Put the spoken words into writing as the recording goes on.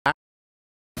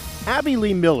Abby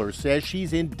Lee Miller says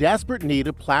she's in desperate need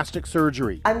of plastic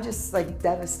surgery. I'm just like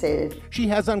devastated. She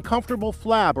has uncomfortable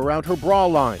flab around her bra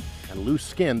line and loose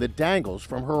skin that dangles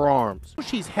from her arms.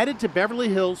 She's headed to Beverly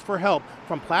Hills for help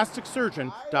from plastic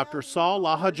surgeon Dr. Saul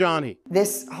Lahijani.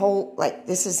 This whole,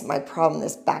 this is my problem,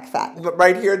 this back fat.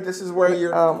 Right here, this is where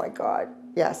you're... Oh my God.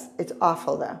 Yes, it's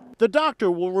awful though. The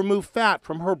doctor will remove fat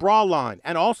from her bra line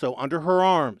and also under her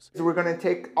arms. So we're gonna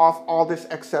take off all this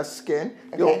excess skin.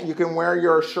 Okay. You can wear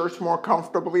your shirts more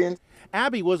comfortably.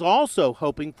 Abby was also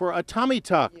hoping for a tummy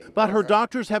tuck, but her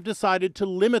doctors have decided to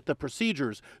limit the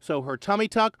procedures, so her tummy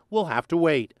tuck will have to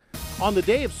wait. On the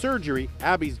day of surgery,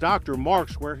 Abby's doctor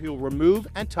marks where he'll remove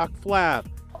and tuck flab.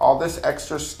 All this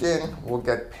extra skin will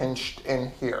get pinched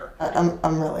in here.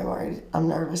 I'm really worried. I'm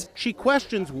nervous. She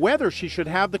questions whether she should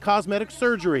have the cosmetic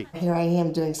surgery. Here I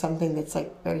am doing something that's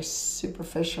very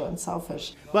superficial and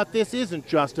selfish. But this isn't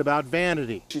just about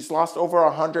vanity. She's lost over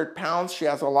 100 pounds. She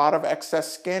has a lot of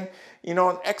excess skin. You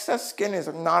know, excess skin is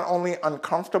not only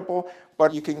uncomfortable,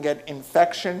 but you can get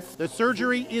infections. The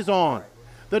surgery is on.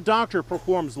 The doctor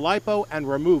performs lipo and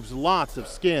removes lots of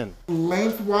skin.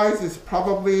 Lengthwise is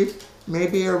probably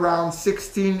maybe around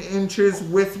 16 inches,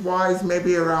 widthwise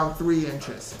maybe around 3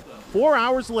 inches. 4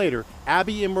 hours later,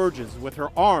 Abby emerges with her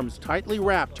arms tightly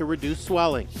wrapped to reduce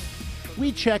swelling.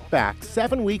 We check back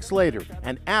 7 weeks later,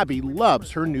 and Abby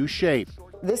loves her new shape.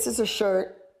 This is a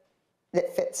shirt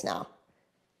that fits now.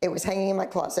 It was hanging in my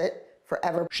closet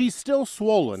forever. She's still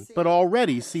swollen, but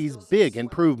already sees big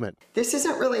improvement. This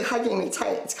isn't really hugging me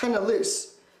tight. It's kind of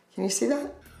loose. Can you see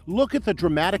that? Look at the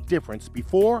dramatic difference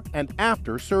before and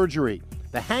after surgery.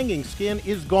 The hanging skin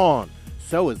is gone.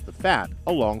 So is the fat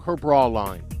along her bra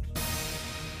line.